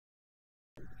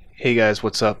Hey guys,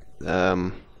 what's up?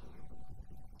 I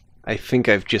think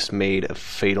I've just made a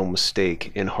fatal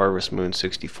mistake in Harvest Moon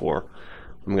 64.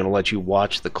 I'm gonna let you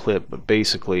watch the clip, but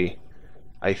basically,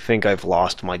 I think I've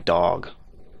lost my dog.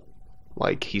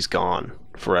 Like, he's gone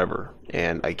forever,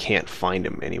 and I can't find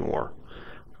him anymore.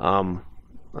 Um,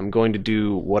 I'm going to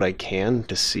do what I can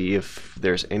to see if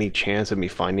there's any chance of me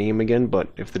finding him again, but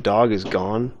if the dog is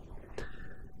gone,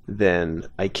 then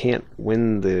I can't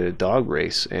win the dog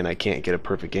race and I can't get a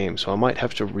perfect game. So I might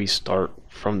have to restart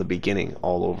from the beginning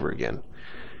all over again.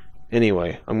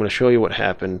 Anyway, I'm going to show you what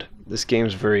happened. This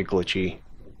game's very glitchy.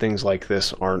 Things like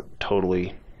this aren't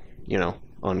totally,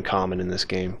 uncommon in this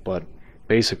game, but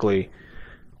basically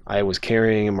I was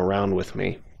carrying him around with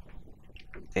me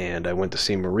and I went to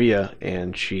see Maria,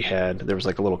 and there was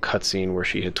like a little cutscene where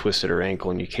she had twisted her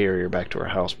ankle and you carry her back to her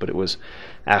house, but it was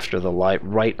after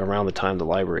right around the time the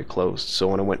library closed. So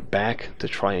when I went back to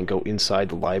try and go inside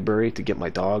the library to get my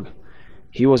dog,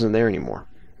 he wasn't there anymore.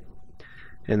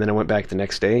 And then I went back the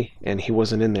next day and he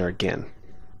wasn't in there again.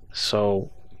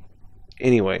 So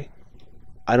anyway,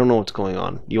 I don't know what's going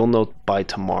on. You'll know by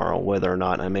tomorrow whether or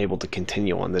not I'm able to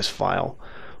continue on this file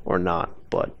or not,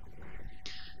 but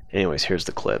anyways, here's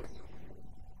the clip.